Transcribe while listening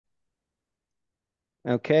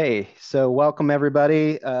Okay, so welcome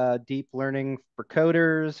everybody. Deep Learning for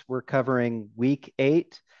Coders. We're covering week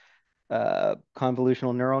 8,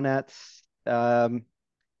 convolutional neural nets.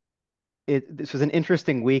 This was an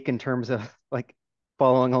interesting week in terms of like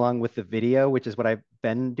following along with the video, which is what I've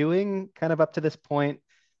been doing kind of up to this point,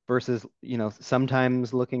 versus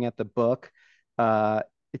sometimes looking at the book.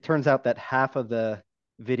 It turns out that half of the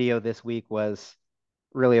video this week was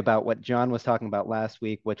really about what John was talking about last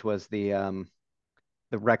week, which was the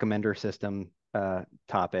recommender system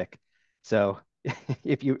topic. So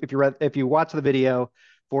if you watch the video,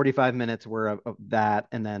 45 minutes were of that,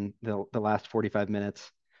 and then the last 45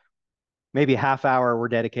 minutes, maybe a half hour, were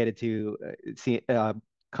dedicated to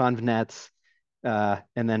ConvNets,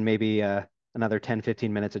 and then maybe another 10-15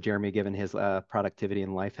 minutes of Jeremy giving his productivity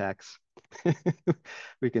and life hacks.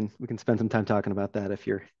 We can spend some time talking about that if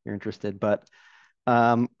you're interested. But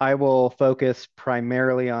I will focus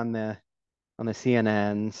primarily on the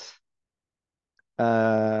CNNs.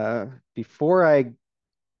 Before I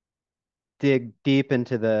dig deep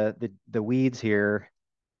into the weeds here,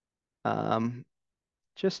 um,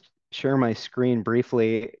 just share my screen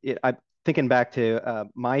briefly. I'm thinking back to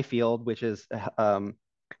my field, which is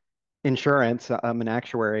insurance. I'm an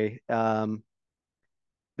actuary. There's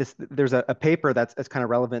a paper that's kind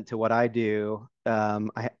of relevant to what I do.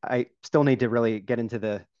 I still need to really get into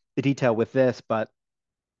the detail with this, but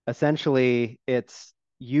essentially it's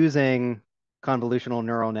using convolutional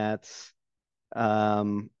neural nets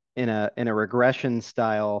in a regression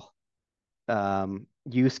style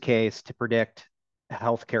use case to predict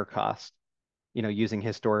healthcare costs, using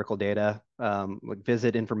historical data, like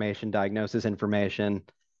visit information, diagnosis information,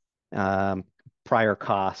 um, prior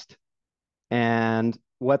cost. And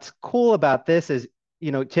what's cool about this is,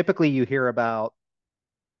 typically you hear about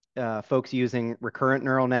folks using recurrent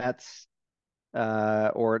neural nets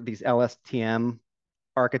or these LSTM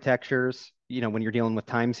architectures, when you're dealing with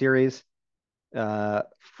time series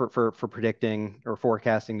for predicting or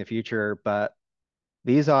forecasting the future. But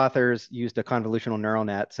these authors used a convolutional neural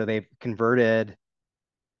net, so they've converted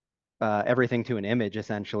everything to an image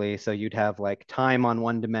essentially. So you'd have like time on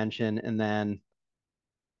one dimension, and then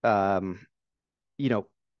um, you know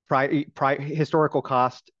historical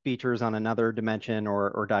cost features on another dimension,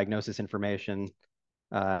 or diagnosis information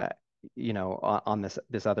uh, on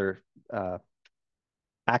this other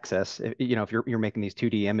axis. If you're making these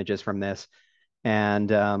 2D images from this,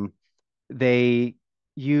 and they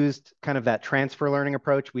used kind of that transfer learning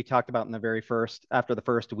approach we talked about in the very first, after the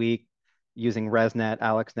first week, using ResNet,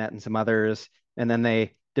 AlexNet, and some others. And then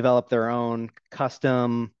they developed their own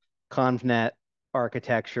custom ConvNet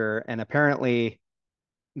architecture. And apparently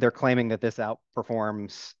they're claiming that this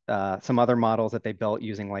outperforms some other models that they built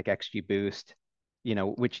using like XGBoost,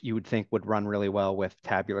 which you would think would run really well with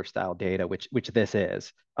tabular style data, which this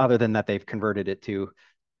is, other than that they've converted it to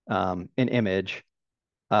an image.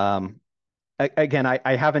 Um, Again,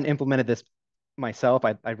 I haven't implemented this myself.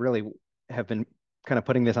 I really have been kind of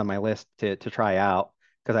putting this on my list to try out,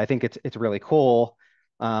 because I think it's really cool.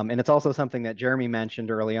 And it's also something that Jeremy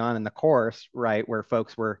mentioned early on in the course, right, where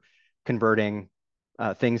folks were converting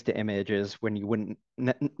things to images when you wouldn't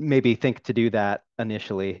maybe think to do that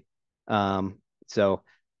initially. Um, so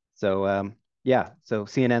yeah, so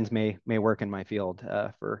CNNs may work in my field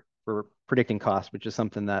for predicting cost, which is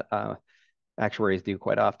something that actuaries do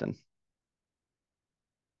quite often.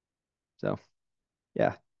 So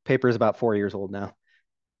yeah, paper is about 4 years old now.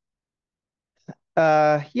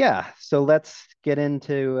 Yeah, so let's get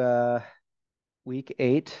into week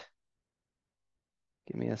 8.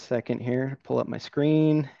 Give me a second here to pull up my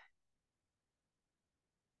screen.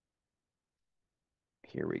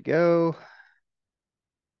 Here we go.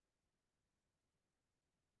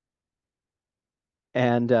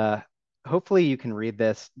 And hopefully you can read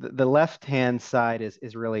this. The left-hand side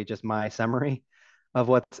is really just my summary of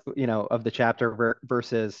what's, of the chapter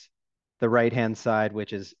versus the right-hand side,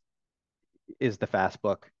 which is the fast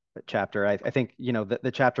book chapter. I think,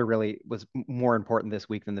 the chapter really was more important this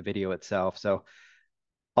week than the video itself. So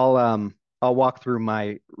I'll walk through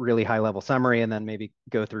my really high level summary, and then maybe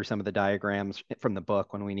go through some of the diagrams from the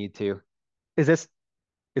book when we need to. Is this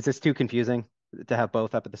is this too confusing to have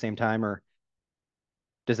both up at the same time, or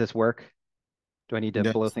does this work? Do I need to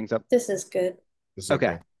blow Yes, things up? This is good. it's Okay.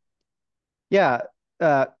 okay. Yeah.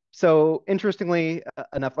 So interestingly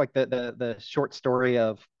enough, like the short story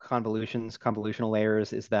of convolutions, convolutional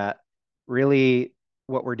layers, is that really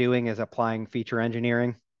what we're doing is applying feature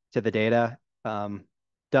engineering to the data.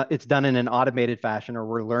 It's done in an automated fashion, or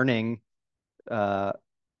we're learning uh,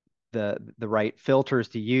 the right filters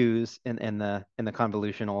to use in the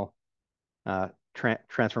convolutional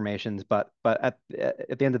transformations, but at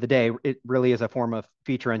the end of the day, it really is a form of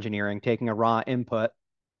feature engineering, taking a raw input,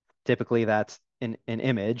 typically that's an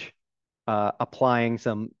image, applying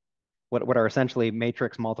some what are essentially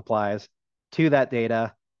matrix multiplies to that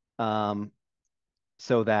data,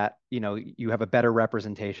 so that you have a better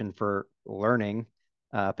representation for learning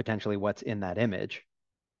potentially what's in that image.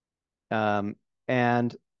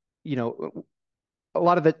 And a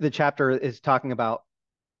lot of the chapter is talking about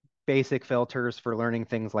basic filters for learning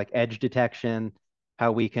things like edge detection,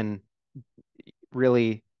 how we can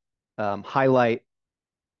really highlight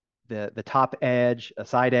the top edge, a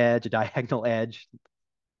side edge, a diagonal edge.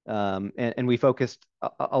 And we focused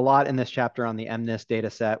a lot in this chapter on the MNIST data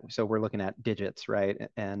set. So we're looking at digits, right?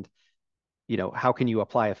 And how can you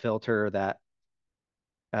apply a filter that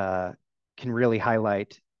can really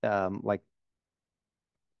highlight like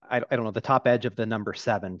I don't know, the top edge of the number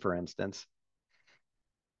 7, for instance.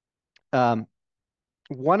 One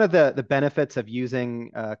of the benefits of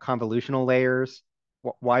using convolutional layers,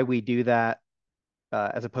 why we do that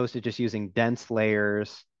as opposed to just using dense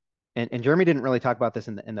layers, and Jeremy didn't really talk about this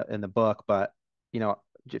in the book, but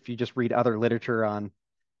if you just read other literature on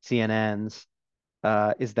CNNs,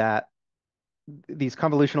 is that these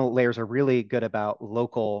convolutional layers are really good about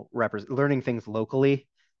learning things locally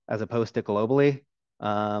as opposed to globally.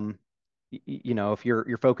 If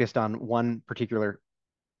you're focused on one particular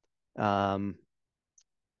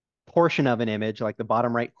portion of an image, like the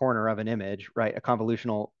bottom right corner of an image, right? A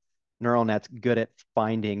convolutional neural net's good at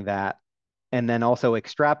finding that and then also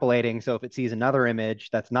extrapolating. So if it sees another image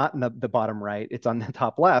that's not in the bottom right, it's on the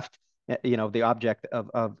top left. The object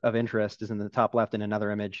of interest is in the top left in another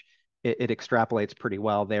image. It extrapolates pretty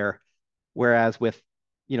well there. Whereas with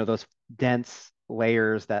those dense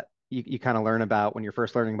layers that you kind of learn about when you're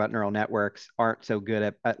first learning about neural networks aren't so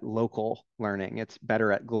good at local learning. It's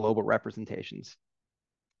better at global representations.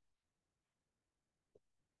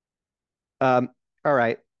 All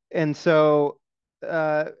right. And so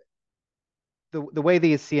the way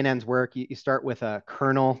these CNNs work, you start with a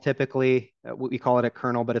kernel typically. We call it a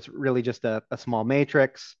kernel, but it's really just a small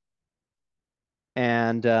matrix.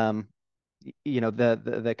 And the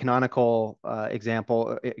canonical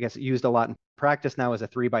example, I guess used a lot in practice now, is a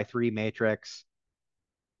 3x3 matrix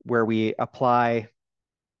where we apply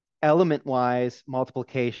element-wise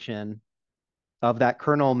multiplication of that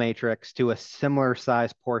kernel matrix to a similar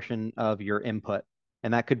size portion of your input.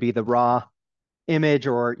 And that could be the raw image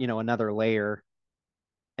or another layer.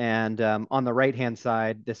 And on the right-hand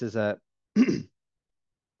side, this is I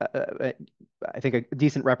think a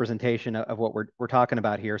decent representation of what we're talking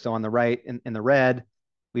about here. So on the right, in the red,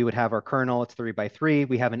 we would have our kernel. It's 3x3.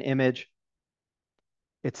 We have an image.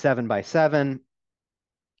 It's 7x7.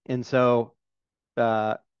 And so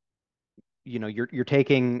you're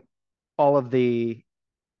taking all of the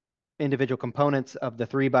individual components of the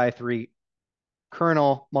 3x3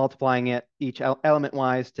 kernel, multiplying it each element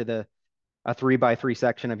wise to a 3x3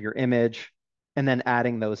 section of your image, and then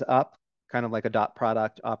adding those up, kind of like a dot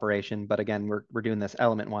product operation. But again, we're doing this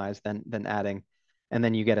element wise, then adding, and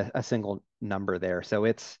then you get a single number there. So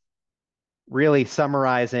it's really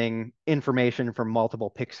summarizing information from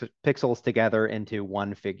multiple pixels together into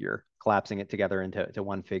one figure, collapsing it together into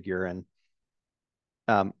one figure.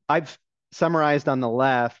 And I've summarized on the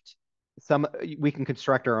left, we can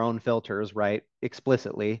construct our own filters, right,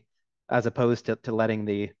 explicitly, as opposed to letting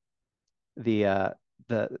the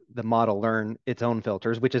model learn its own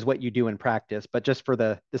filters, which is what you do in practice. But just for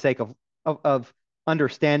the sake of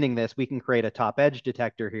understanding this, we can create a top edge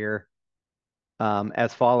detector here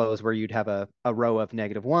as follows, where you'd have a row of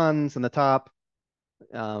 -1s in the top,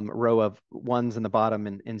 a row of 1s in the bottom,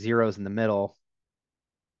 and 0s in the middle.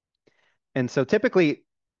 And so typically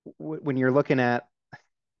when you're looking at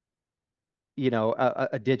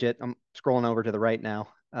a digit, I'm scrolling over to the right now.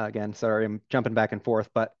 Again, sorry, I'm jumping back and forth,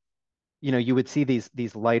 but you would see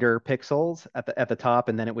these lighter pixels at the top,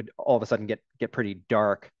 and then it would all of a sudden get pretty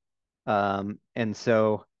dark. And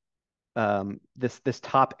so this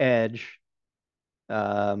top edge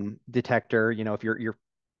detector, if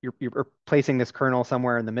you're placing this kernel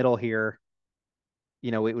somewhere in the middle here,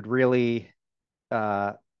 it would really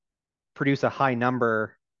produce a high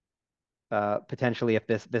number potentially if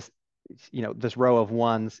this row of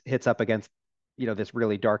 1s hits up against this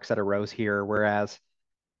really dark set of rows here. Whereas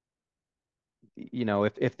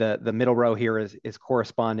if the middle row here is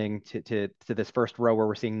corresponding to this first row where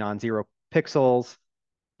we're seeing non-zero pixels,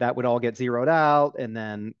 that would all get zeroed out, and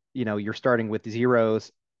then you're starting with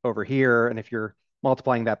zeros over here, and if you're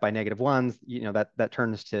multiplying that by -1s, that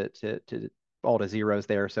turns to all to zeros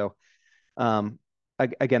there. So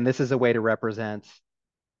again, this is a way to represent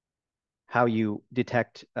how you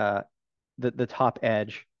detect the top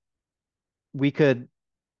edge, we could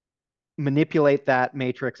manipulate that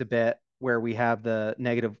matrix a bit where we have the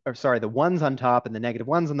negative, or sorry, the ones on top and the negative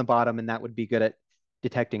ones on the bottom, and that would be good at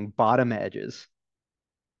detecting bottom edges.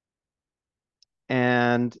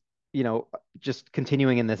 And just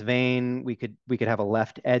continuing in this vein, we could have a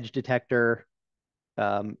left edge detector.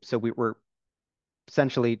 So we're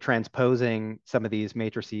essentially transposing some of these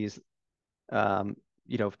matrices,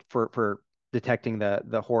 for detecting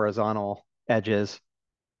the horizontal edges.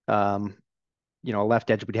 A left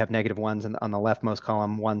edge would have negative ones on the leftmost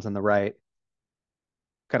column, ones on the right.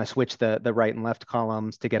 Kind of switch the right and left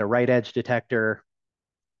columns to get a right edge detector.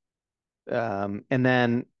 And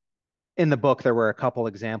then in the book, there were a couple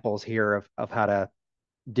examples here of how to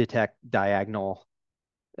detect diagonal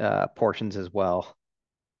portions as well.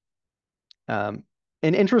 And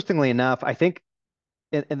interestingly enough, I think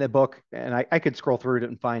in the book, and I could scroll through it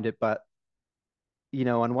and find it, but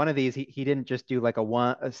on one of these, he didn't just do like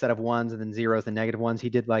a set of ones and then zeros and negative ones. He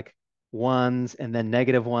did like ones and then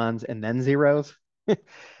negative ones and then zeros.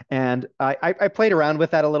 And I played around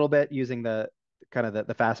with that a little bit using the kind of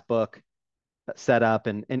the fast book setup,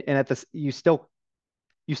 and at this you still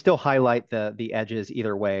highlight the edges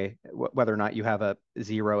either way, whether or not you have a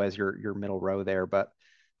zero as your middle row there. But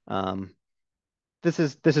um, this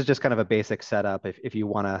is just kind of a basic setup if you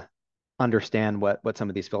want to understand what some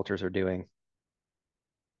of these filters are doing.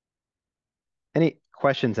 Any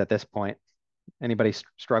questions at this point? Anybody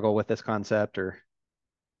struggle with this concept or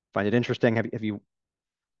find it interesting? Have you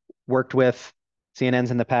worked with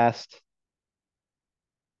CNNs in the past?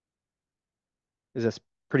 Is this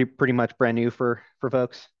pretty much brand new for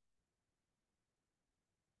folks?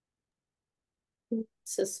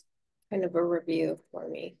 This is kind of a review for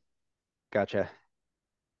me. Gotcha.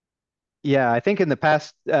 Yeah, I think in the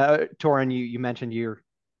past, Torin, you mentioned you're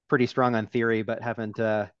pretty strong on theory, but haven't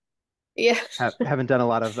Yeah. haven't done a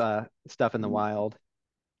lot of stuff in the wild,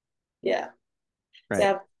 Yeah. So right?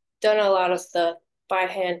 I've done a lot of the by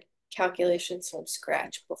hand calculations from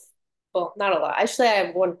scratch before. Well, not a lot. Actually, I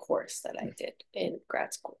have one course that I did in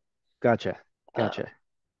grad school. Gotcha, Um, gotcha.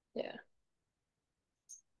 yeah.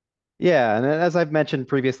 Yeah, and as I've mentioned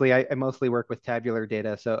previously, I mostly work with tabular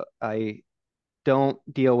data, so I don't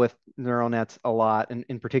deal with neural nets a lot, and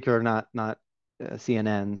in particular, not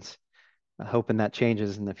CNNs. Hoping that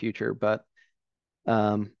changes in the future, but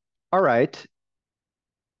all right,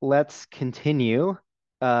 let's continue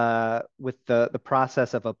with the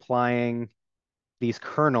process of applying these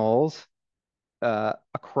kernels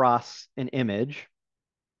across an image.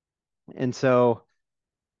 And so,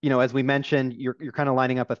 as we mentioned, you're kind of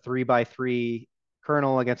lining up a 3 by 3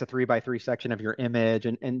 kernel against a 3 by 3 section of your image,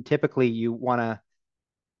 and typically you want to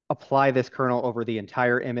apply this kernel over the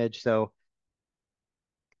entire image. So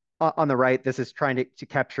on the right, this is trying to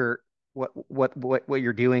capture what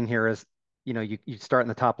you're doing here is, you start in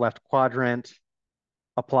the top left quadrant,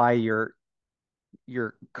 apply your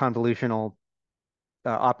convolutional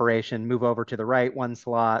operation, move over to the right one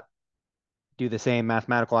slot, do the same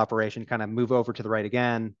mathematical operation, kind of move over to the right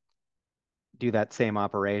again, do that same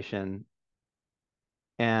operation.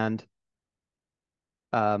 And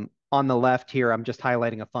on the left here, I'm just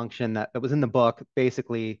highlighting a function that was in the book,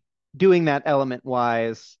 basically doing that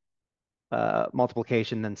element-wise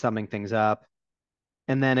multiplication, then summing things up.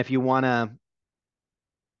 And then if you want to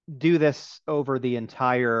do this over the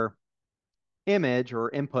entire image or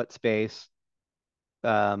input space,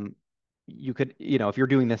 you could, if you're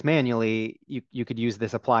doing this manually, you could use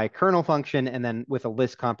this apply kernel function, and then with a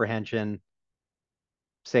list comprehension,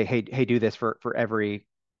 say, hey, do this for every,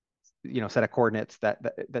 set of coordinates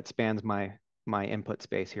that spans my input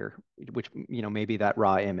space here, which, maybe that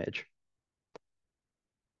raw image.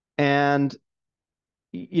 And,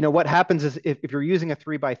 what happens is if you're using a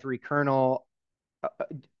 3 by 3 kernel,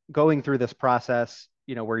 going through this process,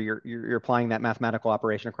 where you're applying that mathematical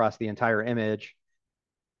operation across the entire image,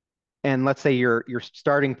 and let's say your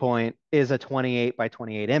starting point is a 28 by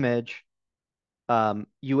 28 image,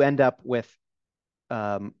 you end up with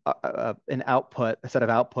an output, a set of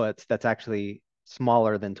outputs that's actually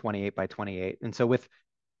smaller than 28 by 28. And so with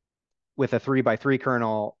a 3 by 3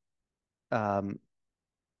 kernel, um,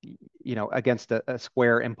 against a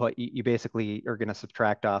square input, you basically are going to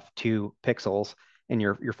subtract off 2 pixels in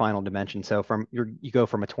your final dimension. So you go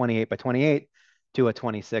from a 28 by 28 to a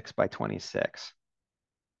 26 by 26.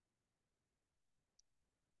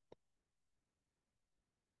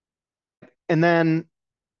 And then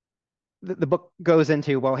the book goes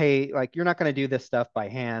into, well, hey, like, you're not going to do this stuff by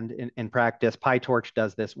hand in practice. PyTorch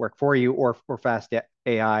does this work for you, or Fast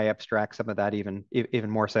AI abstracts some of that even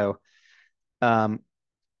more so. Um,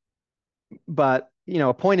 But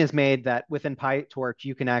a point is made that within PyTorch,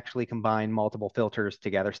 you can actually combine multiple filters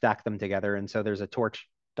together, stack them together. And so there's a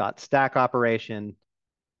torch.stack operation.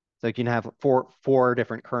 So you can have four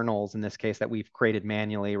different kernels in this case that we've created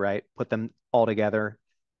manually, right? Put them all together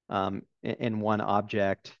in one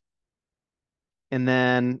object. And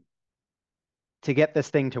then to get this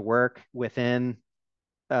thing to work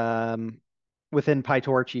um, within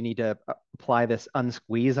PyTorch, you need to apply this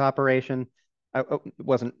unsqueeze operation. I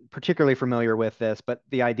wasn't particularly familiar with this, but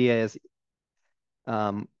the idea is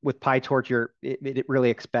with PyTorch, it really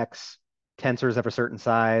expects tensors of a certain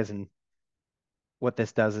size, and what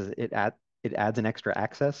this does is it adds an extra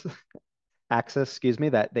axis, excuse me,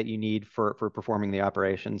 that you need for performing the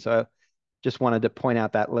operation. So just wanted to point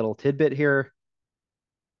out that little tidbit here.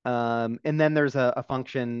 And then there's a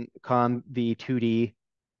function conv2d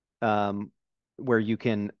where you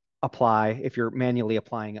can apply, if you're manually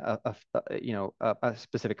applying a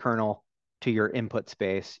specific kernel to your input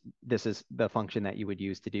space, this is the function that you would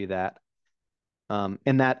use to do that.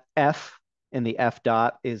 And that F in the F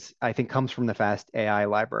dot is, I think, comes from the fast AI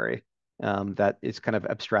library that is kind of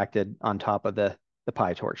abstracted on top of the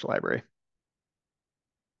PyTorch library.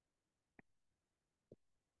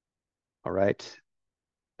 All right.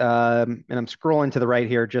 And I'm scrolling to the right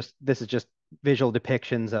here. This is just visual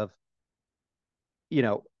depictions of,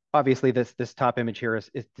 obviously this top image here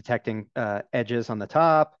is detecting edges on the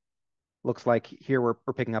top. Looks like here we're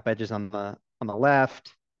picking up edges on the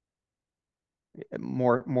left.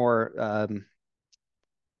 More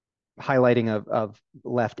highlighting of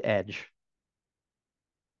left edge.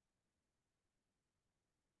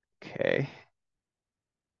 Okay.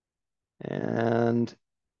 And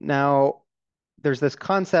now there's this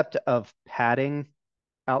concept of padding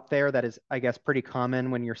out there that is, I guess, pretty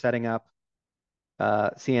common when you're setting up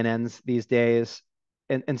CNNs these days.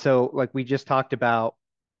 And so, like we just talked about,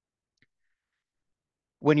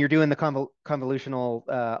 when you're doing the convolutional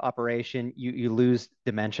operation, you lose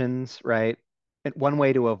dimensions, right? And one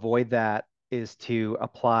way to avoid that is to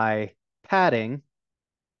apply padding.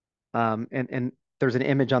 And there's an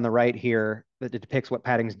image on the right here that depicts what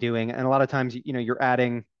padding's doing. And a lot of times, you're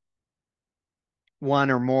adding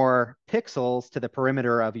one or more pixels to the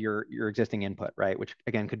perimeter of your existing input, right? Which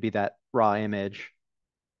again could be that raw image.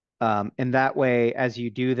 And that way, as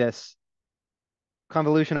you do this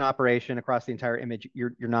convolution operation across the entire image,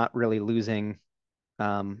 you're not really losing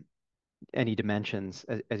um, any dimensions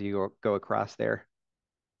as you go across there.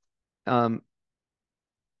 Um,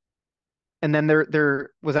 and then there's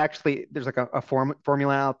like a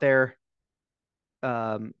formula out there.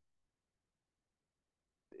 Um,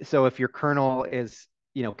 so if your kernel is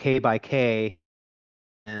k by k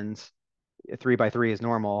and 3 by 3 is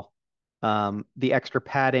normal, the extra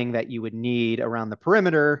padding that you would need around the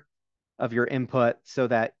perimeter of your input so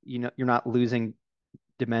that you're not losing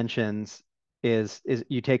dimensions is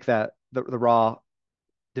you take the raw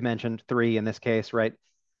dimension 3 in this case, right,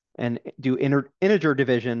 and do integer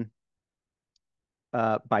division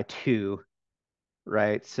by 2,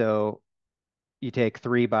 right? So you take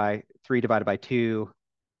 3 divided by 2.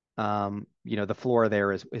 The floor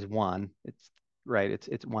there is 1. It's right.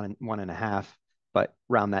 It's one and a half. But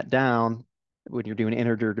round that down when you're doing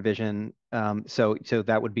integer division. So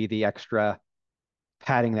that would be the extra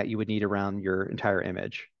padding that you would need around your entire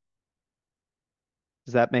image.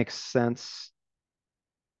 Does that make sense?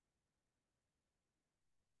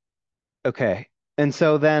 Okay. And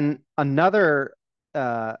so then another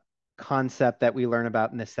concept that we learn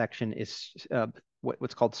about in this section is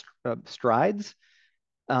what's called strides.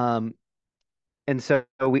 Um, and so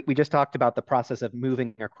we just talked about the process of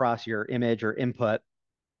moving across your image or input.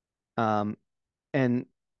 Um, and,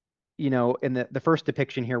 in the first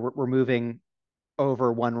depiction here, we're moving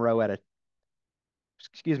over one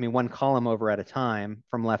column over at a time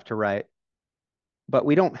from left to right. But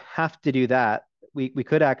we don't have to do that. We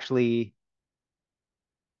could actually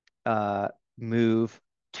move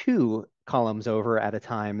 2 columns over at a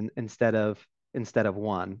time instead of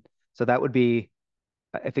one. So that would be,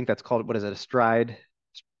 I think that's called, what is it, a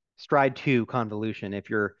stride 2 convolution. If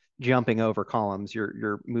you're jumping over columns,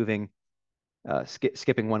 you're moving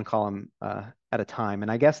skipping one column at a time.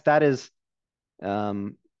 And I guess that is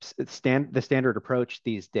the standard approach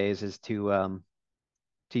these days is to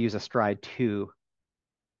use a stride 2.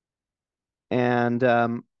 And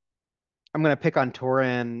I'm going to pick on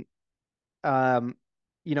Torin. Part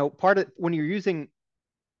of when you're using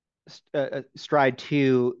stride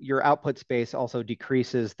 2, your output space also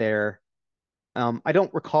decreases there. I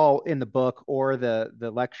don't recall in the book or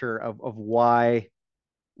the lecture of why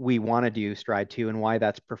we want to do stride 2 and why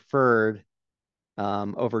that's preferred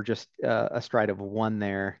over just a stride of 1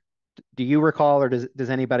 there. Do you recall, or does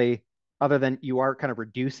anybody, other than you are kind of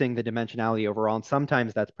reducing the dimensionality overall, and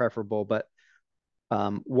sometimes that's preferable, but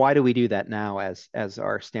why do we do that now as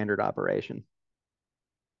our standard operation?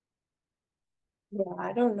 Yeah,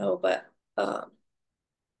 I don't know, but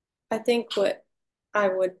I think what I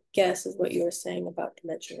would guess is what you were saying about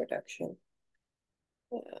dimension reduction.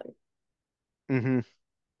 Yeah. Hmm.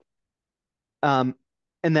 Um,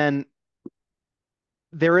 and then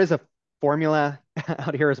there is a formula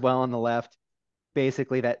out here as well on the left,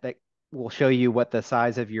 basically that will show you what the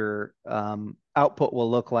size of your output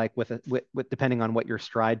will look like with depending on what your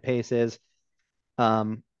stride pace is.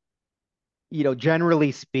 Um,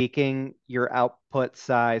 generally speaking, your output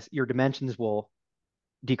size, your dimensions will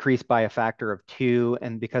decrease by a factor of two,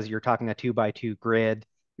 and because you're talking a 2 by 2 grid,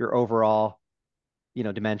 your overall,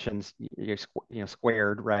 dimensions,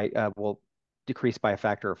 squared, right, will decrease by a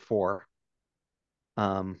factor of four.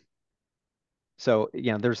 Um, So,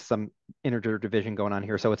 there's some integer division going on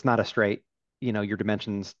here. So it's not a straight, your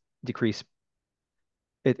dimensions decrease.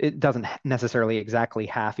 It doesn't necessarily exactly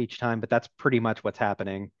half each time, but that's pretty much what's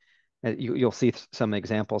happening. You'll see some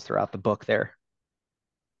examples throughout the book there.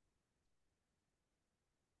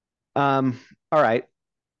 Um, all right,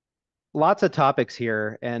 lots of topics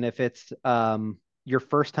here. And if it's your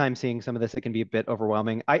first time seeing some of this, it can be a bit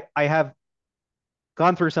overwhelming. I have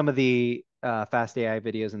gone through some of the fast AI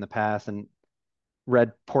videos in the past and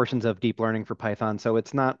read portions of deep learning for Python. So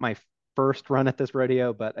it's not my first run at this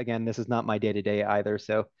rodeo, but again, this is not my day to day either.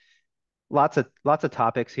 So lots of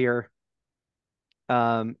topics here.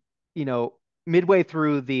 Um, you know, midway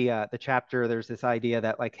through the chapter, there's this idea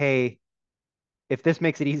that like, hey, if this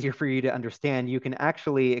makes it easier for you to understand, you can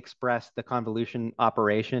actually express the convolution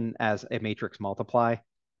operation as a matrix multiply.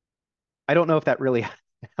 I don't know if that really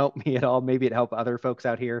helped me at all. Maybe it helped other folks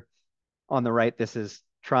out here. On the right, this is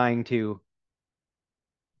trying to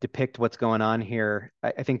depict what's going on here.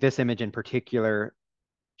 I think this image in particular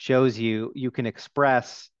shows you can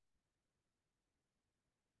express,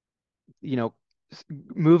 you know,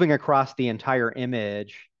 moving across the entire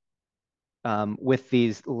image with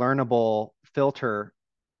these learnable filter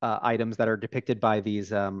items that are depicted by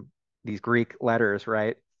these Greek letters,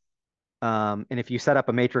 right? And if you set up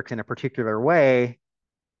a matrix in a particular way,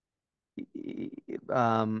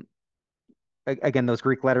 um, again, those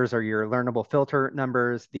Greek letters are your learnable filter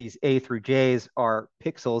numbers. These A through J's are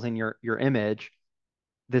pixels in your image.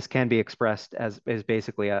 This can be expressed as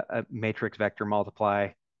basically a matrix vector multiply.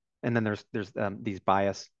 And then there's these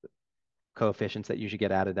bias coefficients that usually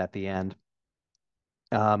get added at the end.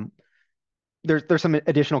 Um, there's some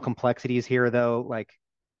additional complexities here though, like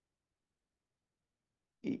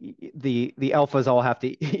the alphas all have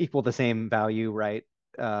to equal the same value, right?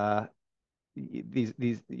 Uh, these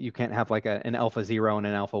you can't have like an alpha 0 and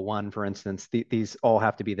an alpha 1, for instance. These all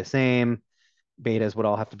have to be the same. Betas would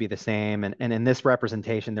all have to be the same. And in this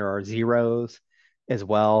representation, there are zeros as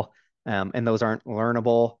well. And those aren't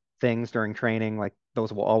learnable things during training. Like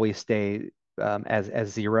those will always stay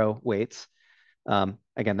as zero weights.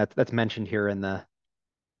 Again, that's mentioned here in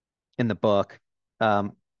the book.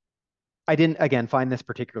 Um, I didn't again find this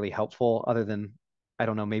particularly helpful, other than I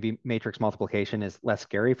don't know, maybe matrix multiplication is less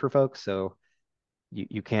scary for folks, so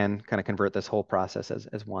you can kind of convert this whole process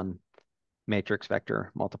as one matrix vector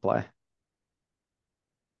multiply.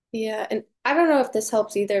 Yeah, and I don't know if this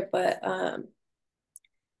helps either, but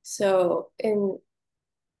so in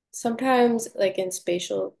sometimes like in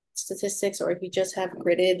spatial statistics, or if you just have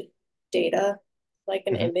gridded data, like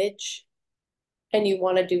an Hmm. image, and you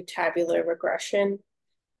want to do tabular regression,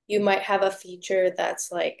 you might have a feature that's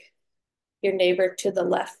like your neighbor to the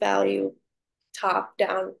left value, top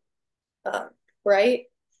down, uh, right?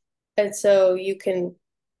 And so you can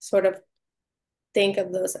sort of think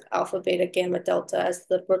of those alpha, beta, gamma, delta as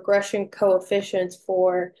the regression coefficients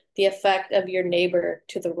for the effect of your neighbor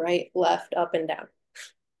to the right, left, up, and down.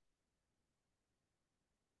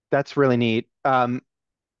 That's really neat.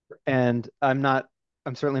 And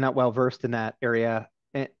I'm certainly not well versed in that area.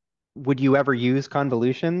 Would you ever use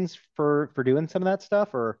convolutions for doing some of that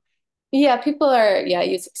stuff, or Yeah, people are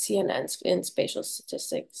using CNN in spatial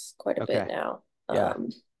statistics quite a bit okay, now. yeah,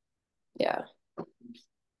 Yeah.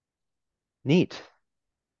 neat.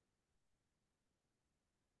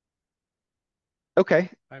 Okay,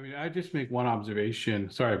 I mean, I just make one observation.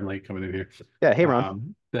 Sorry, I'm late coming in here. yeah, hey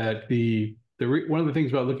Ron. That one of the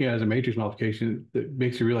things about looking at it as a matrix multiplication that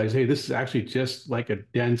makes you realize, hey, this is actually just like a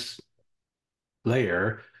dense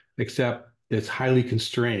layer, except it's highly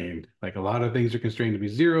constrained. Like a lot of things are constrained to be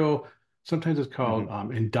zero. Sometimes it's called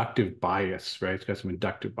Hmm. inductive bias, right? It's got some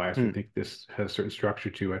inductive bias. We Hmm. think this has a certain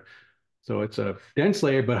structure to it. So it's a dense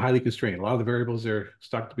layer, but highly constrained. A lot of the variables are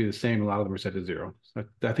stuck to be the same. A lot of them are set to zero. So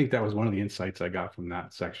I think that was one of the insights I got from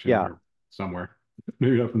that section Yeah. or somewhere.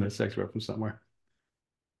 Maybe not from that section, but from somewhere.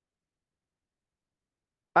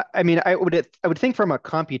 I mean, I would think from a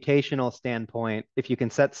computational standpoint, if you can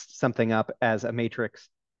set something up as a matrix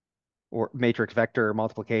or matrix vector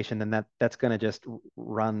multiplication, then that's going to just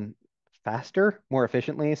run faster, more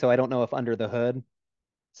efficiently. So I don't know if under the hood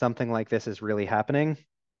something like this is really happening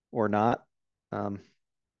or not. Um,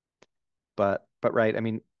 but right, I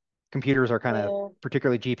mean, computers are kind of, Yeah,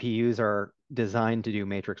 particularly GPUs, are designed to do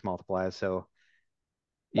matrix multiplies. So,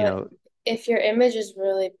 you but know, if your image is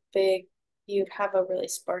really big, you'd have a really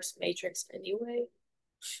sparse matrix anyway.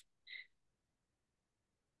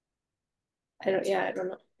 I don't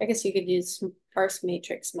know. I guess you could use sparse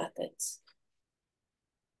matrix methods.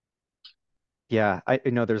 yeah, I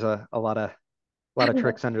know there's a lot of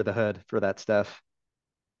tricks under the hood for that stuff.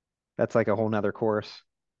 That's like a whole nother course.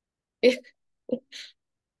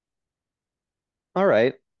 All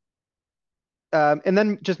right. And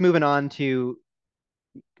then just moving on to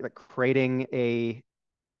like creating a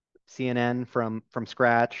CNN from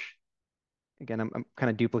scratch. Again, I'm kind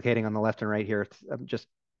of duplicating on the left and right here. I'm just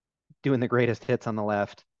doing the greatest hits on the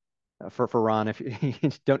left for Ron. If you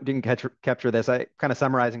didn't capture this, I kind of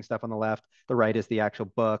summarizing stuff on the left. The right is the actual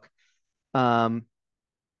book. Um,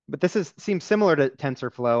 but seems similar to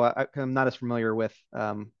TensorFlow. I'm not as familiar with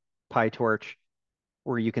PyTorch,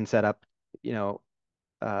 where you can set up, you know,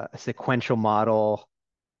 a sequential model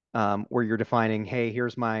where you're defining, hey,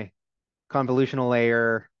 here's my convolutional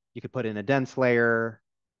layer. You could put in a dense layer,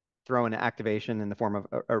 throw in an activation in the form of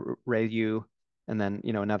a ray U, and then,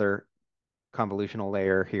 another convolutional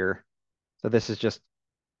layer here. So this is just,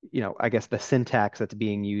 I guess the syntax that's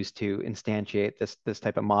being used to instantiate this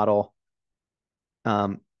type of model.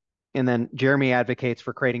 And then Jeremy advocates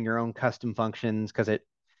for creating your own custom functions because it,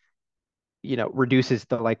 reduces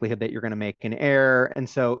the likelihood that you're going to make an error. And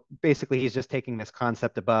so basically he's just taking this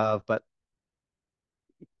concept above, but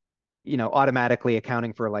automatically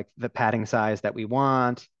accounting for like the padding size that we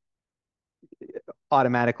want,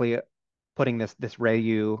 automatically putting this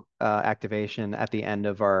RayU activation at the end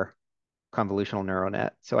of our convolutional neural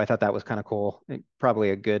net. So I thought that was kind of cool.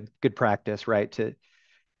 Probably a good practice, right? To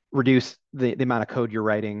reduce the amount of code you're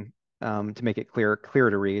writing to make it clearer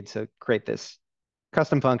to read. So create this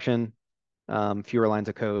custom function, fewer lines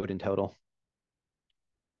of code in total.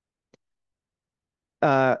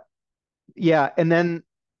 Uh, yeah, and then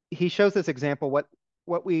he shows this example.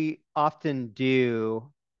 What we often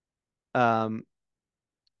do um,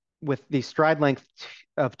 with the stride length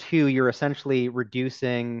of 2, you're essentially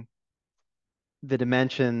reducing the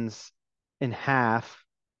dimensions in half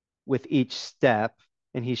with each step,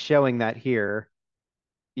 and he's showing that here.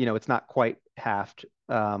 It's not quite halved,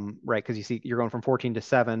 right? Because you see, you're going from 14 to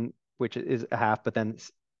 7, which is a half, but then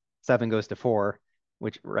 7 goes to 4,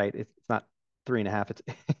 which, right? It's not 3.5.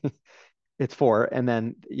 It's it's 4, and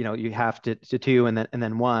then you have to 2, and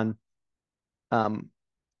then 1. Um,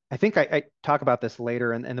 I think I talk about this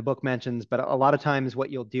later, and the book mentions, but a lot of times what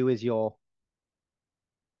you'll do is you'll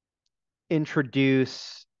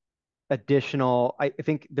introduce additional. I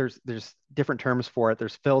think there's different terms for it.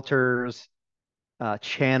 There's filters,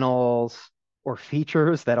 channels, or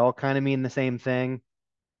features that all kind of mean the same thing.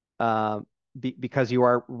 Uh, because you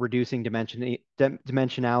are reducing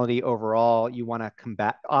dimensionality overall, you want to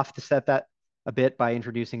offset that a bit by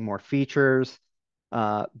introducing more features.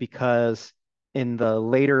 Because in the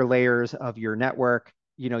later layers of your network,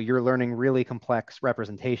 you're learning really complex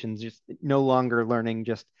representations. Just no longer learning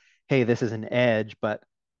just, hey, this is an edge, but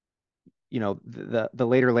the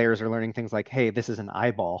later layers are learning things like, hey, this is an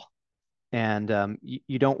eyeball, and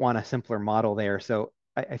you don't want a simpler model there. So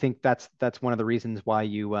I think that's one of the reasons why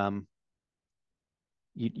you want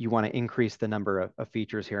to increase the number of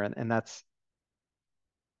features here, and that's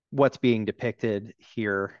what's being depicted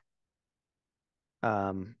here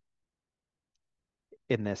in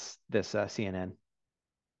this CNN.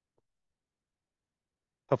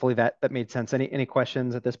 Hopefully that made sense. Any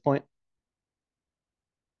questions at this point?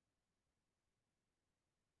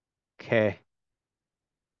 Okay.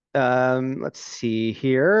 Let's see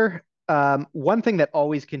here. One thing that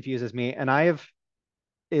always confuses me, and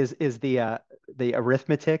is the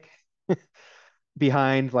arithmetic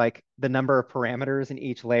behind like the number of parameters in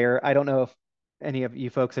each layer. I don't know if any of you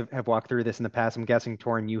folks have walked through this in the past. I'm guessing,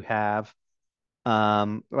 Torrin, you have.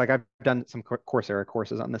 Like I've done some Coursera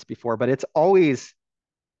courses on this before, but it's always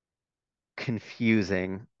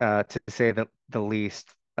confusing to say the least.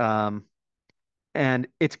 And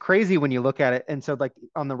it's crazy when you look at it. And so like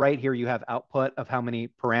on the right here, you have output of how many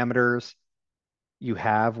parameters you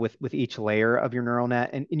have with each layer of your neural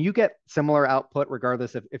net. And you get similar output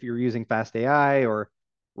regardless of if you're using FastAI or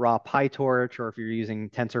raw PyTorch or if you're using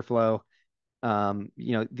TensorFlow.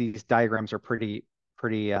 These diagrams are pretty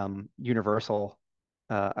universal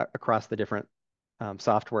across the different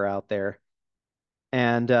software out there.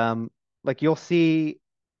 And like you'll see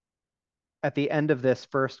at the end of this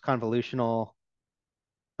first convolutional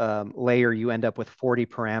layer, you end up with 40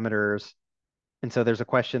 parameters. And so there's a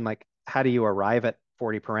question like, how do you arrive at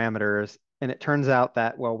 40 parameters? And it turns out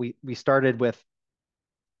that, well, we started with,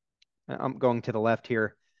 I'm going to the left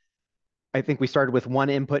here. I think we started with one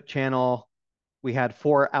input channel. We had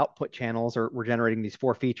 4 output channels, or we're generating these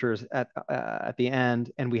 4 features at the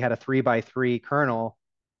end, and we had a 3x3 kernel.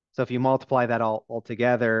 So if you multiply that all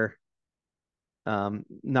together, 9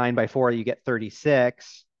 by 4, you get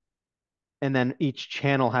 36. And then each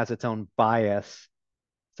channel has its own bias.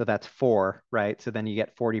 So that's 4, right? So then you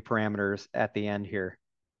get 40 parameters at the end here.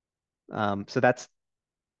 So that's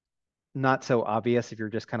not so obvious if you're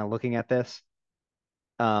just kind of looking at this.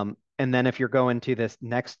 And then if you're going to this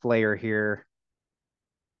next layer here,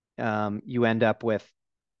 you end up with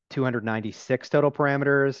 296 total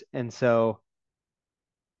parameters. And so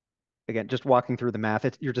again, just walking through the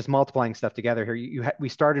math, you're just multiplying stuff together here. We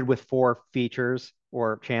started with 4 features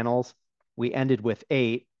or channels. We ended with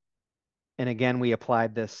 8. And again, we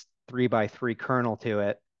applied this 3x3 kernel to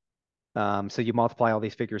it. So you multiply all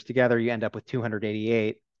these figures together, you end up with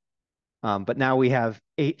 288. But now we have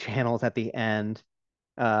 8 channels at the end.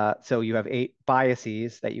 So you have 8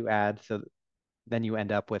 biases that you add. So then you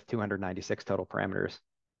end up with 296 total parameters.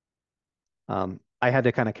 I had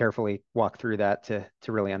to kind of carefully walk through that to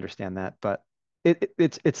really understand that. But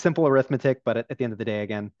it's simple arithmetic. But at the end of the day,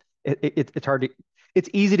 again, it's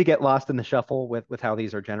easy to get lost in the shuffle with how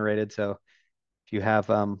these are generated. So if you have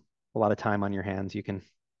a lot of time on your hands, you can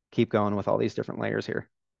keep going with all these different layers here.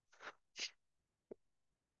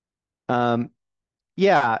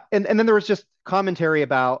 Yeah, and then there was just commentary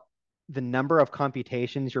about the number of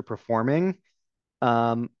computations you're performing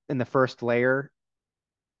in the first layer.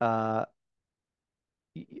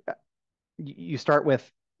 You start with,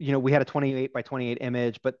 we had a 28 by 28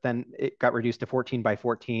 image, but then it got reduced to 14 by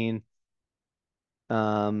 14.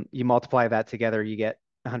 You multiply that together, you get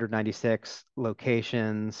 196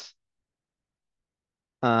 locations.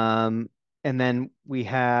 And then we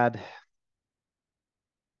had,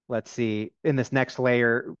 let's see, in this next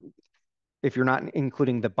layer, if you're not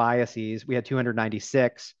including the biases, we had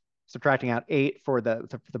 296. Subtracting out 8 for the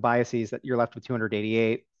biases, that you're left with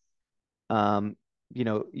 288.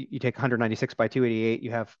 You take 196 by 288,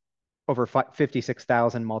 you have over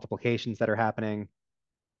 56,000 multiplications that are happening.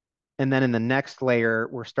 And then in the next layer,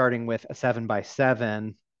 we're starting with a 7 by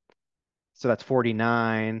 7. So that's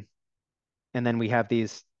 49. And then we have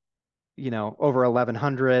these, over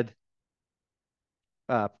 1,100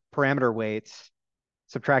 parameter weights.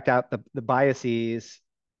 Subtract out the biases,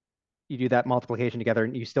 you do that multiplication together,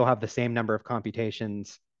 and you still have the same number of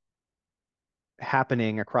computations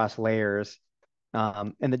happening across layers.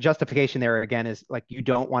 And the justification there, again, is like you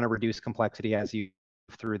don't want to reduce complexity as you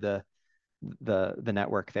move through the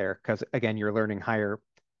network there, because again, you're learning higher,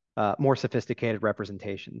 more sophisticated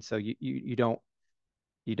representation. So you don't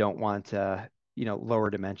want lower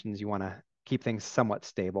dimensions. You want to keep things somewhat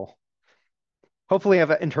stable. Hopefully,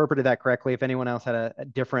 I've interpreted that correctly. If anyone else had a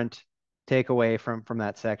different takeaway from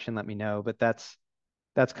that section, let me know. But that's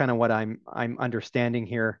kind of what I'm understanding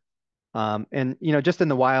here. And just in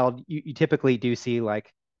the wild, you typically do see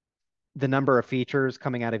like the number of features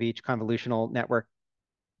coming out of each convolutional network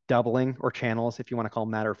doubling, or channels, if you want to call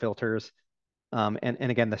them that, or filters. And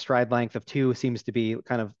again, the stride length of 2 seems to be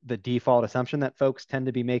kind of the default assumption that folks tend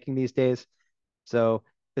to be making these days. So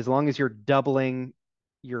as long as you're doubling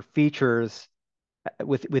your features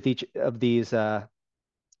with each of these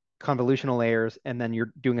convolutional layers, and then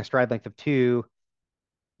you're doing a stride length of 2,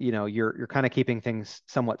 you're kind of keeping things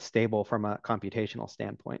somewhat stable from a computational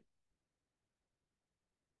standpoint.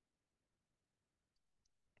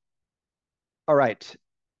 All right.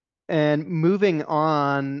 And moving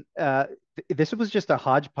on, this was just a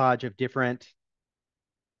hodgepodge of different,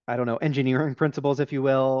 I don't know, engineering principles, if you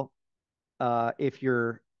will. If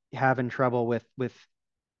you're having trouble with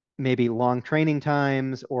maybe long training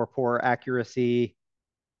times or poor accuracy,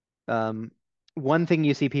 one thing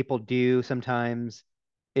you see people do sometimes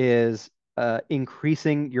is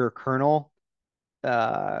increasing your kernel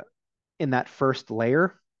in that first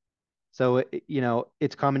layer. So,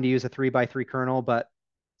 it's common to use a 3x3 kernel, but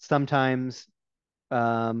sometimes,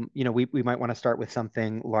 we might want to start with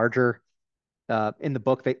something larger. In the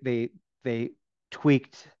book, they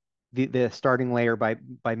tweaked the starting layer by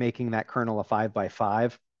making that kernel a 5 by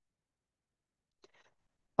 5.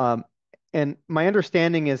 And my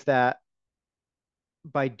understanding is that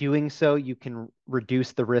by doing so, you can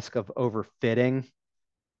reduce the risk of overfitting.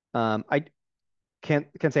 I can't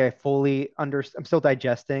say I fully understand. I'm still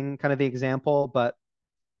digesting kind of the example, but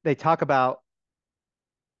they talk about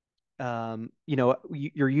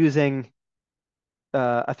you're using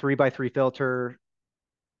a 3 by 3 filter,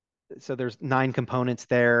 so there's 9 components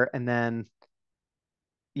there, and then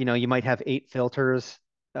you might have 8 filters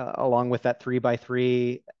along with that 3 by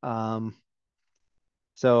 3.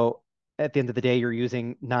 So at the end of the day, you're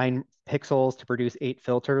using 9 pixels to produce 8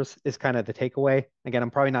 filters is kind of the takeaway. Again,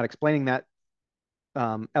 I'm probably not explaining that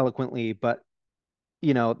eloquently, but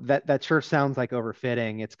that sure sounds like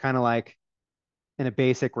overfitting. It's kind of like in a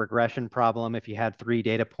basic regression problem, if you had 3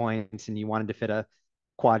 data points and you wanted to fit a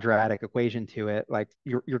quadratic equation to it, like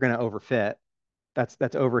you're going to overfit. That's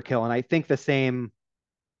overkill. And I think the same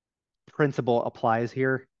principle applies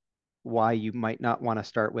here. Why you might not want to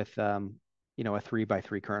start with a 3 by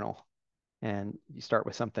 3 kernel, and you start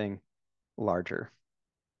with something larger.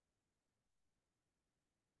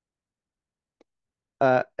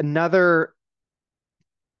 Another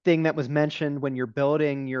thing that was mentioned when you're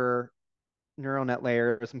building your neural net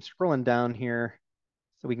layers, I'm scrolling down here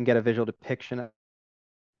so we can get a visual depiction of,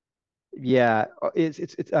 yeah,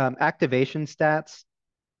 it's activation stats.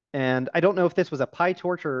 And I don't know if this was a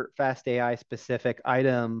PyTorch or FastAI specific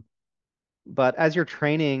item, but as you're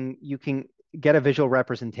training, you can get a visual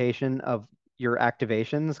representation of your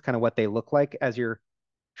activations, kind of what they look like as you're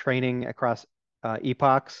training across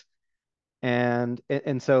epochs. And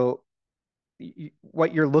so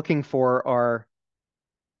what you're looking for are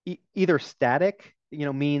either static,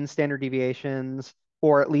 mean standard deviations,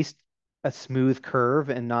 or at least a smooth curve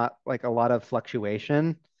and not like a lot of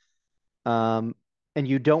fluctuation. And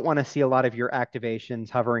you don't want to see a lot of your activations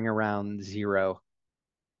hovering around 0.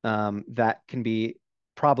 That can be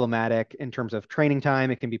problematic in terms of training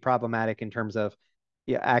time. It can be problematic in terms of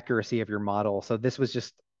accuracy of your model. So this was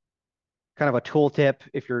just kind of a tooltip.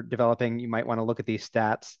 If you're developing, you might want to look at these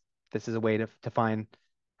stats. This is a way to find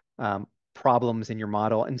problems in your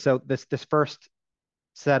model. And so this first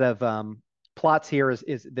set of plots here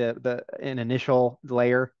is an initial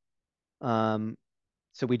layer.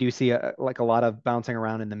 So we do see like a lot of bouncing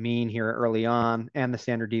around in the mean here early on and the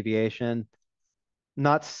standard deviation.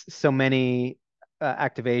 Not so many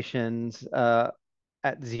activations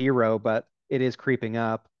at 0, but it is creeping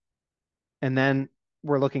up. And then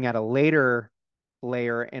we're looking at a later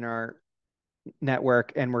layer in our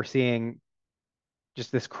network, and we're seeing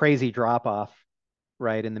just this crazy drop off,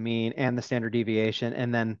 right, in the mean and the standard deviation.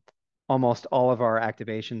 And then almost all of our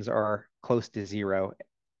activations are close to 0.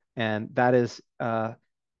 And that is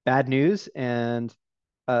bad news and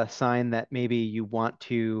a sign that maybe you want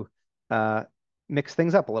to mix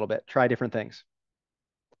things up a little bit, try different things.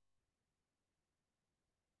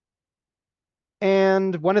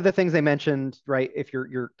 And one of the things they mentioned, right, if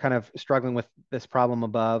you're kind of struggling with this problem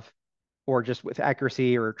above, or just with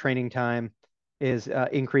accuracy or training time, is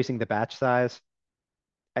increasing the batch size.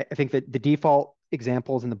 I think that the default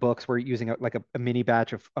examples in the books were using a mini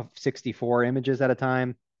batch of 64 images at a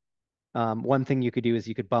time. One thing you could do is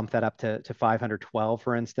you could bump that up to 512,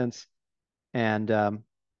 for instance. And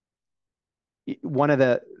one of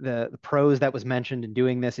the pros that was mentioned in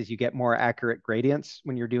doing this is you get more accurate gradients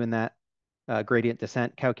when you're doing that gradient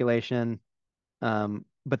descent calculation.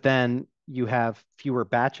 But then you have fewer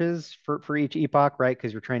batches for each epoch, right?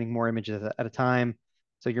 Because you're training more images at a time.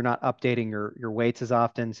 So you're not updating your weights as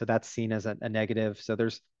often. So that's seen as a negative. So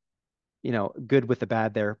there's, good with the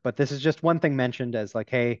bad there. But this is just one thing mentioned as like,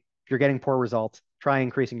 hey, if you're getting poor results, try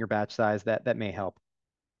increasing your batch size. That may help.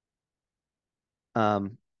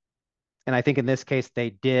 And I think in this case,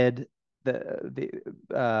 they did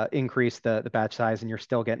increase the batch size, and you're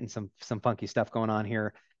still getting some funky stuff going on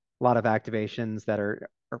here. A lot of activations that are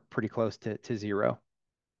pretty close to 0.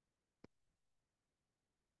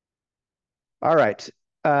 All right.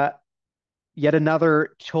 Yet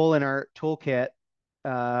another tool in our toolkit,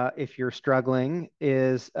 if you're struggling,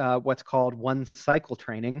 is what's called one cycle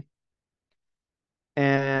training.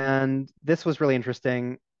 And this was really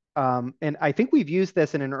interesting. And I think we've used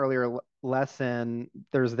this in an earlier lesson.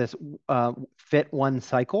 There's this fit one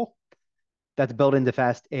cycle that's built into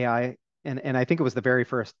Fast AI. And I think it was the very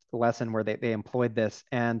first lesson where they employed this.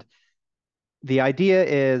 And the idea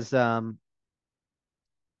is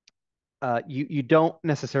you don't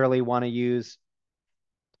necessarily want to use,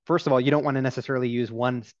 first of all, you don't want to necessarily use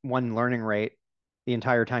one learning rate the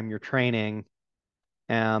entire time you're training.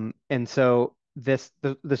 And so this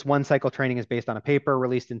one cycle training is based on a paper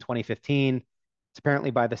released in 2015. It's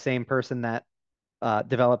apparently by the same person that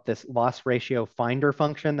developed this loss ratio finder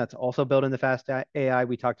function that's also built into Fast AI.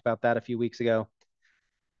 We talked about that a few weeks ago.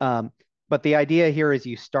 But the idea here is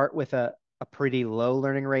you start with a pretty low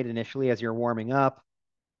learning rate initially as you're warming up,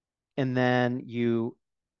 and then you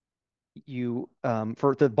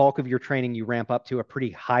for the bulk of your training, you ramp up to a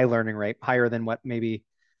pretty high learning rate, higher than what maybe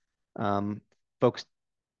folks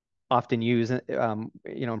often use,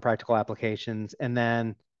 in practical applications, and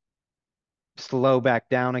then slow back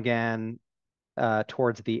down again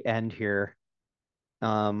towards the end here.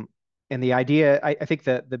 And the idea, I think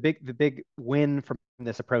the big win from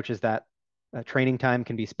this approach is that training time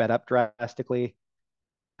can be sped up drastically,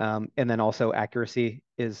 and then also accuracy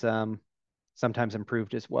is sometimes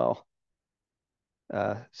improved as well.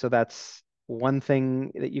 So that's one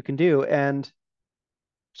thing that you can do. And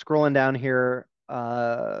scrolling down here,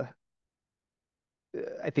 I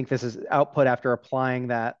think this is output after applying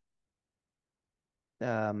that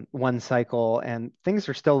one cycle, and things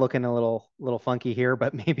are still looking a little funky here,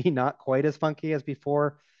 but maybe not quite as funky as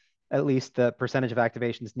before. At least the percentage of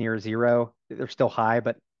activations near zero. They're still high,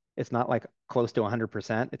 but it's not like close to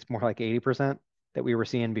 100%. It's more like 80% that we were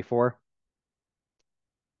seeing before.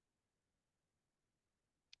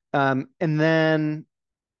 And then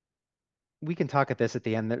we can talk at this at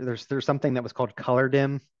the end. There's something that was called color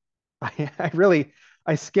dim. I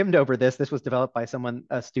skimmed over this. This was developed by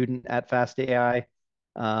a student at Fast AI.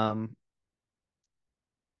 Yeah,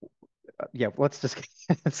 let's just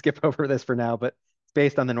skip over this for now, but it's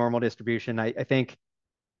based on the normal distribution. I think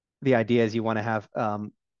the idea is you want to have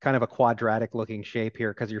kind of a quadratic looking shape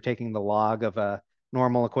here because you're taking the log of a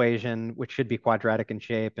normal equation, which should be quadratic in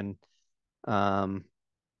shape. And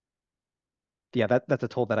yeah, that's a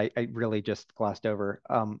tool that I really just glossed over.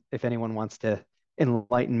 If anyone wants to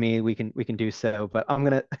enlighten me, we can do so, but I'm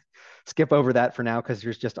gonna skip over that for now because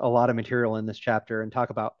there's just a lot of material in this chapter and talk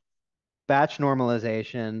about batch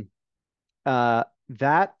normalization.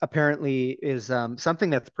 That apparently is something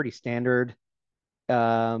that's pretty standard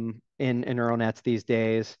in neural nets these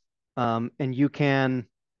days. And you can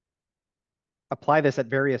apply this at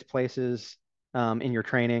various places in your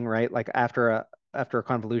training, right? Like after a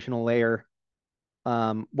convolutional layer.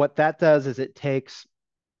 What that does is it takes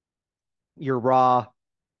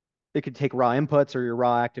it could take raw inputs or your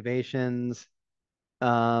raw activations.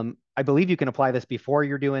 I believe you can apply this before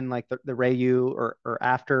you're doing like the RayU or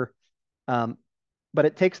after. But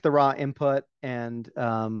it takes the raw input and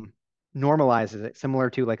normalizes it, similar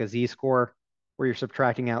to like a z-score, where you're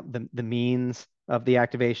subtracting out the means of the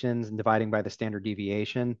activations and dividing by the standard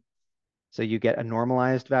deviation. So you get a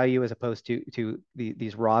normalized value as opposed to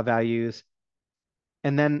these raw values.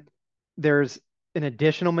 And then there's an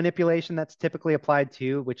additional manipulation that's typically applied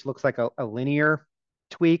too, which looks like a linear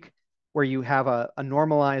tweak, where you have a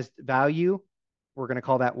normalized value. We're going to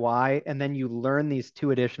call that y, and then you learn these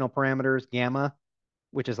two additional parameters, gamma,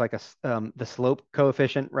 which is like the slope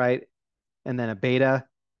coefficient, right? And then a beta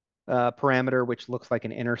parameter, which looks like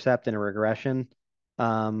an intercept in a regression,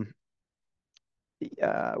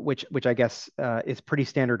 which I guess is pretty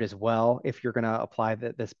standard as well if you're going to apply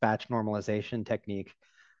this batch normalization technique.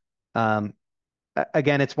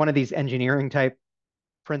 Again, it's one of these engineering type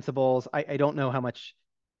principles. I don't know how much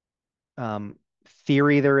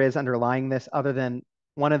theory there is underlying this, other than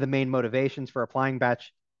one of the main motivations for applying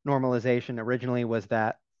batch normalization originally was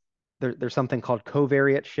that there's something called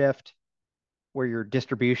covariate shift, where your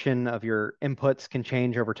distribution of your inputs can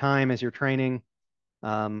change over time as you're training.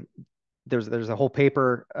 There's a whole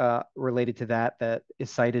paper related to that is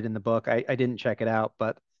cited in the book. I didn't check it out,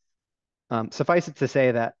 but suffice it to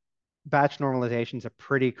say that batch normalization is a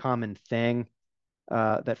pretty common thing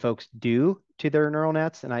that folks do to their neural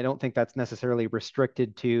nets, and I don't think that's necessarily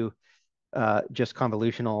restricted to just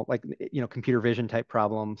convolutional, like computer vision type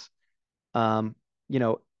problems.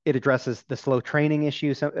 It addresses the slow training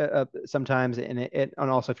issue sometimes, and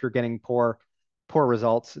also if you're getting poor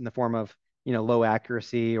results in the form of low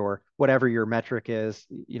accuracy or whatever your metric is,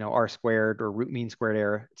 R squared or root mean squared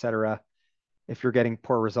error, et cetera. If you're getting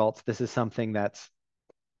poor results, this is something that's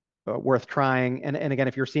worth trying. And again,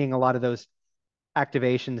 if you're seeing a lot of those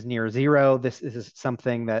activations near zero, this is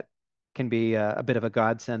something that can be a bit of a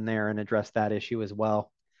godsend there and address that issue as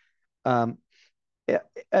well.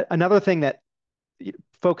 Another thing that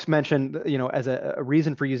folks mentioned, as a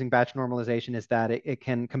reason for using batch normalization is that it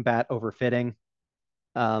can combat overfitting.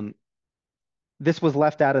 This was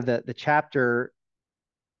left out of the chapter,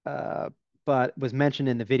 but was mentioned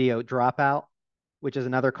in the video dropout, which is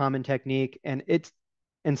another common technique. And it's,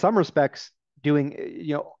 in some respects,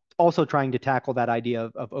 doing, also trying to tackle that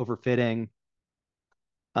idea of overfitting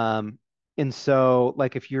Um, and so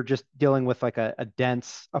like if you're just dealing with like a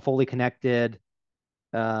dense, a fully connected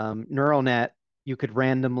neural net, you could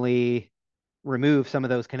randomly remove some of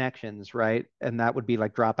those connections, right? And that would be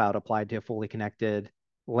like dropout applied to a fully connected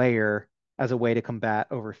layer as a way to combat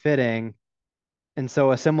overfitting. And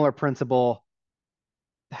so a similar principle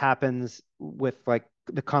happens with like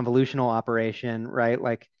the convolutional operation, right?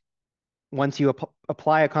 Like once you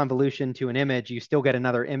apply a convolution to an image, you still get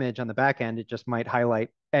another image on the back end. It just might highlight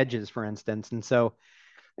edges, for instance. And so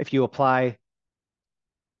if you apply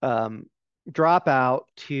um, dropout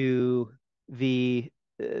to the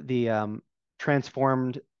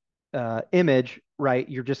transformed image, right,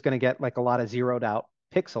 you're just going to get like a lot of zeroed out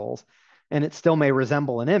pixels, and it still may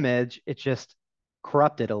resemble an image. It's just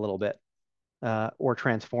corrupted a little bit or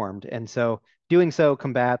transformed. And so doing so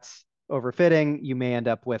combats overfitting. You may end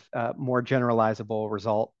up with a more generalizable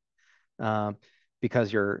result um,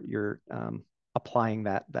 because you're applying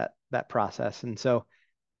that process. And so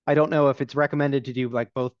I don't know if it's recommended to do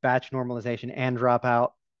like both batch normalization and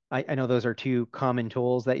dropout. I know those are two common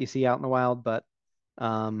tools that you see out in the wild, but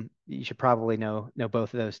you should probably know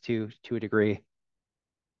both of those to a degree.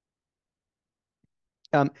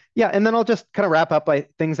 Yeah, and then I'll just kind of wrap up by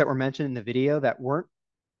things that were mentioned in the video that weren't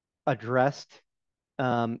addressed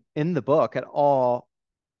in the book at all.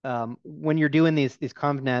 When you're doing these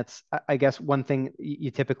convnets, I guess one thing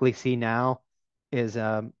you typically see now is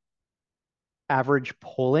average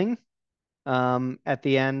polling at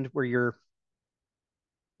the end, where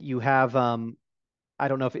you have I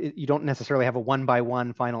don't know if you don't necessarily have a 1 by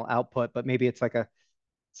 1 final output, but maybe it's like a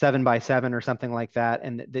 7 by 7 or something like that,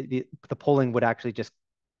 and the polling would actually just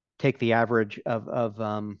take the average of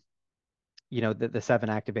the 7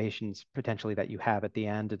 activations potentially that you have at the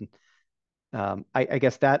end. And I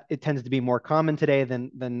guess that it tends to be more common today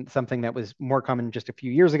than something that was more common just a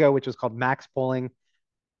few years ago, which was called max polling.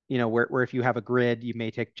 Where if you have a grid, you may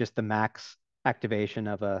take just the max activation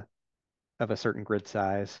of a certain grid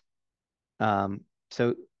size.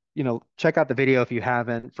 So check out the video if you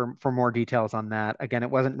haven't for more details on that. Again,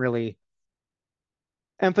 it wasn't really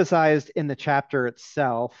emphasized in the chapter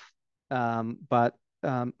itself, but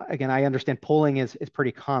again, I understand polling is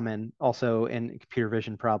pretty common also in computer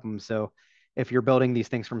vision problems. So if you're building these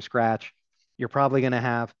things from scratch, you're probably going to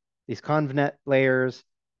have these convnet layers.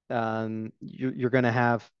 You're going to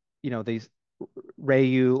have these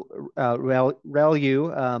ReLU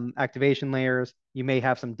activation layers. You may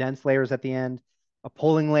have some dense layers at the end, a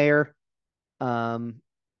polling layer, um,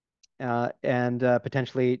 and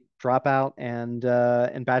potentially dropout and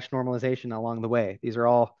batch normalization along the way. These are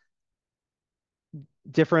all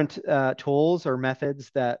different tools or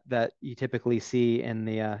methods that you typically see in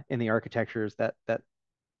the architectures that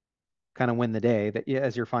kind of win the day that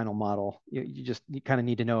as your final model. You kind of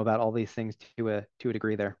need to know about all these things to a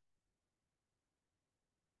degree there.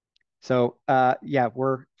 So yeah,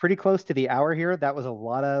 we're pretty close to the hour here. That was a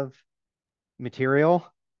lot of material.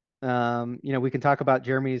 We can talk about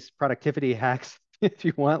Jeremy's productivity hacks if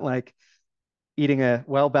you want, like eating a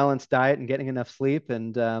well-balanced diet and getting enough sleep.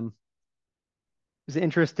 And it's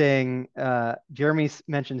interesting. Jeremy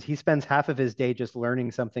mentions he spends half of his day just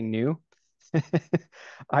learning something new.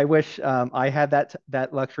 I wish I had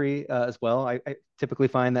that luxury as well. I typically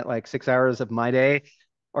find that like 6 hours of my day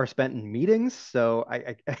are spent in meetings, so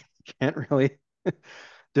I can't really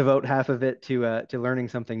devote half of it to learning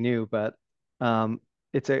something new. But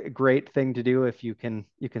it's a great thing to do if you can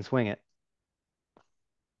swing it.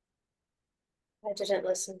 I didn't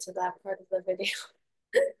listen to that part of the video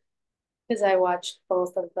because I watched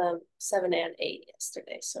both of them, 7 and 8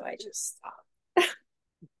 yesterday, so I just stopped.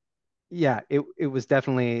 Yeah, it was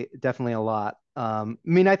definitely a lot. I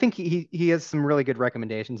mean, I think he has some really good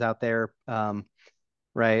recommendations out there.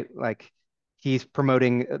 Right? Like he's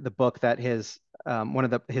promoting the book that his one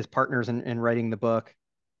of his partners in writing the book.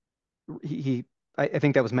 I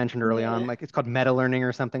think that was mentioned early on. Yeah, Like it's called meta learning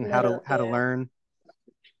or something. How to yeah. learn.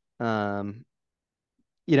 Um,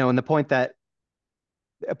 and a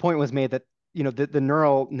point was made that the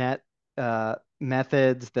neural net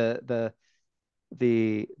methods, the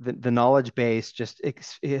knowledge base just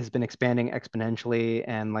has been expanding exponentially,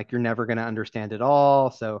 and like you're never going to understand it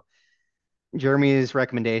all. So Jeremy's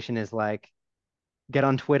recommendation is like get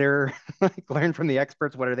on Twitter, like learn from the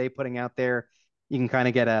experts. What are they putting out there? You can kind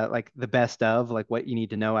of get like the best of like what you need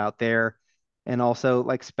to know out there, and also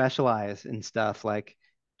like specialize in stuff. Like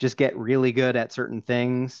just get really good at certain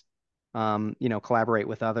things. Collaborate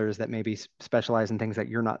with others that maybe specialize in things that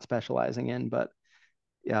you're not specializing in. But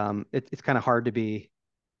it's kind of hard to be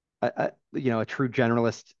a true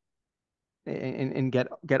generalist and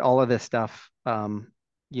get all of this stuff.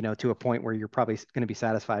 to a point where you're probably going to be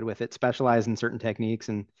satisfied with it. Specialize in certain techniques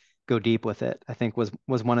and go deep with it, I think was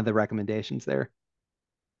one of the recommendations there.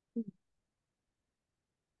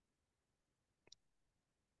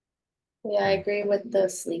 Yeah, I agree with the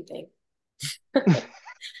sleeping.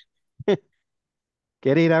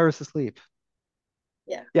 Get 8 hours of sleep.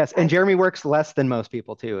 Yeah. Yes, and Jeremy works less than most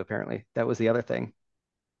people too, apparently. That was the other thing.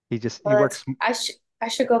 He Well, works. I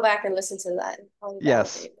should go back and listen to that and probably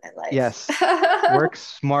Yes, validate my life. yes. Work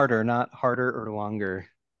smarter, not harder or longer.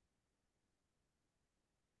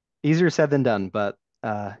 Easier said than done, but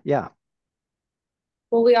yeah,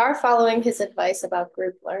 Well, we are following his advice about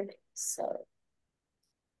group learning. So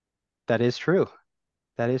that is true.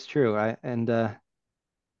 That is true.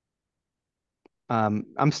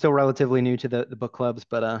 I'm still relatively new to the book clubs,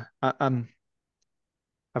 but I've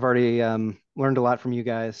already learned a lot from you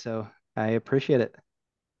guys, so I appreciate it.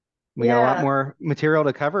 We got a lot yeah. more material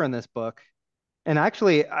to cover in this book. And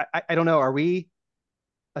actually, I don't know, are we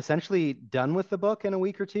essentially done with the book in a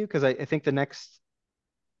week or two? Because I think the next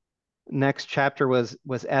chapter was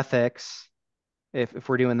ethics, if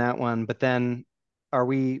we're doing that one. But then are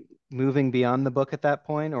we moving beyond the book at that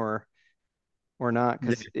point or not? Yeah,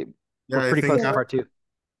 Because we're yeah, I pretty think close to Yeah. part two.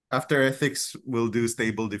 after ethics, we'll do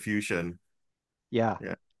stable diffusion. Yeah.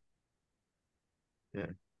 Yeah, yeah.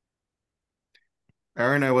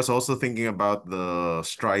 Aaron, I was also thinking about the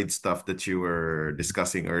stride stuff that you were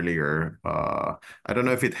discussing earlier. I don't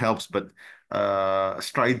know if it helps, but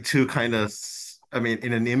stride two kind of, I mean,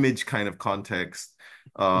 in an image kind of context,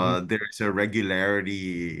 Hmm. there's a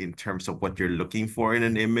regularity in terms of what you're looking for in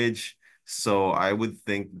an image. So I would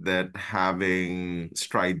think that having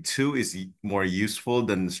stride two is more useful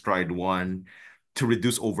than stride one to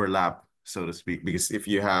reduce overlap, so to speak. Because if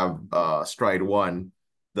you have stride one,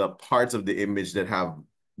 the parts of the image that have,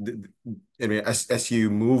 I mean, as you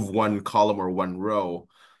move one column or one row,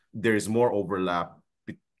 there's more overlap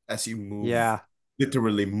as you move, Yeah.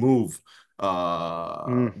 literally move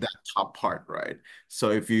Mm. that top part, right? So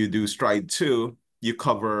if you do stride two, you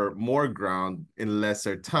cover more ground in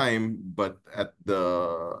lesser time, but at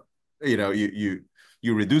the,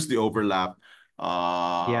 you reduce the overlap,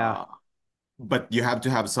 Yeah. but you have to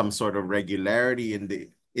have some sort of regularity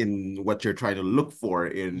in what you're trying to look for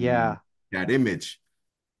in Yeah. that image,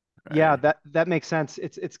 Yeah, right? that makes sense.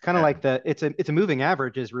 It's kind of Yeah, like it's a moving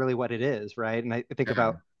average is really what it is, right? And I think yeah,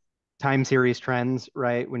 about time series trends,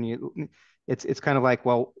 right? When it's kind of like,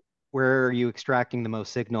 well, where are you extracting the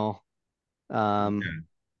most signal? Um,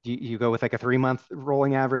 yeah. you go with like a 3 month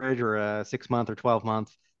rolling average or a 6 month or 12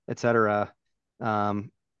 month, et cetera.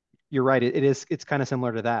 Um, you're right. It's kind of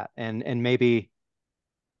similar to that. And maybe,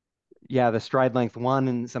 yeah, the stride length one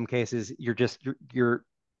in some cases, the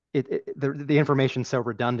information's so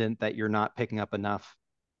redundant that you're not picking up enough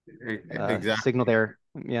signal Exactly. there.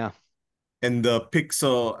 Yeah. And the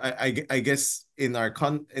pixel, I guess in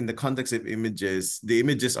the context of images, the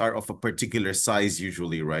images are of a particular size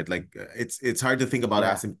usually, right? Like it's hard to think about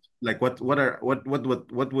Yeah. like what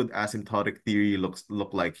would asymptotic theory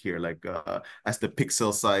look like here? Like as the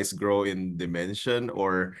pixel size grow in dimension,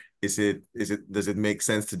 or does it make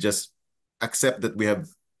sense to just accept that we have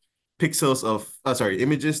pixels of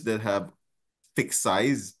images that have fixed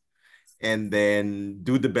size, and then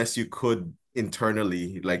do the best you could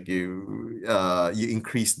internally, like you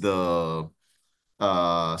increase the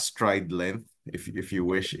stride length if you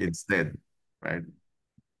wish instead, right?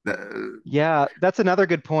 The- Yeah, that's another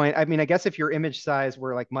good point. I mean, I guess if your image size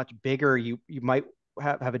were like much bigger, you might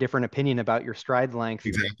have a different opinion about your stride length.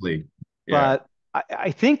 exactly. Yeah. But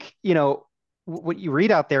I think, what you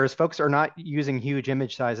read out there is folks are not using huge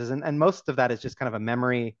image sizes, and most of that is just kind of a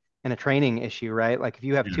memory and a training issue, right? Like if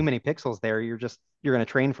you have Yeah. too many pixels there, you're going to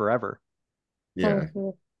train forever. Yeah.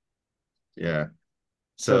 Mhm. Yeah.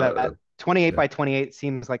 So So that 28 yeah. by 28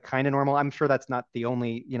 seems like kind of normal. I'm sure that's not the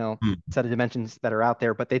only, Hmm. set of dimensions that are out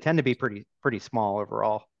there, but they tend to be pretty small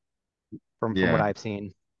overall from what Yeah. I've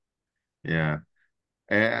seen. Yeah.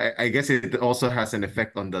 I guess it also has an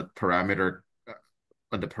effect on the parameter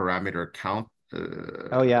count.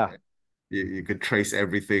 Oh yeah. You could trace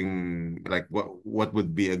everything, like what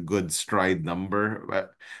would be a good stride number,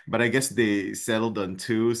 but I guess they settled on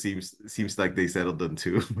two. Seems like they settled on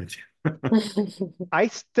two. I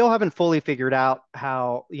still haven't fully figured out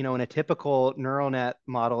how, in a typical neural net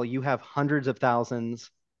model, you have hundreds of thousands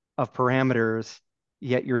of parameters,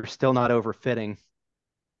 yet you're still not overfitting.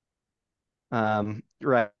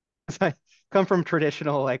 Right. I come from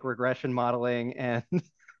traditional like regression modeling, and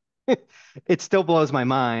it still blows my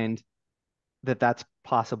mind that that's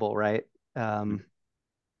possible, right? Um,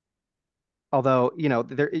 although, you know,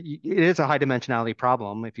 it is a high dimensionality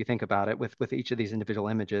problem if you think about it with each of these individual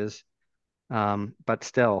images. But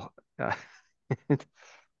still,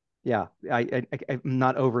 yeah, I'm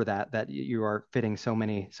not over that you are fitting so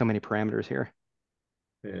many parameters here.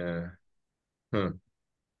 Yeah. Huh.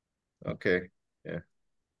 Okay. Yeah.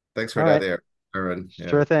 Thanks All for that, right, Aaron. Yeah.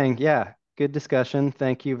 sure thing. Yeah, good discussion.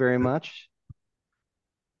 Thank you very much.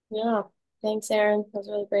 Yeah. Thanks, Aaron. That was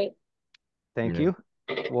really great. Thank Yeah. you.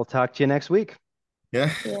 We'll talk to you next week.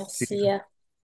 Yeah. Yeah. See See ya.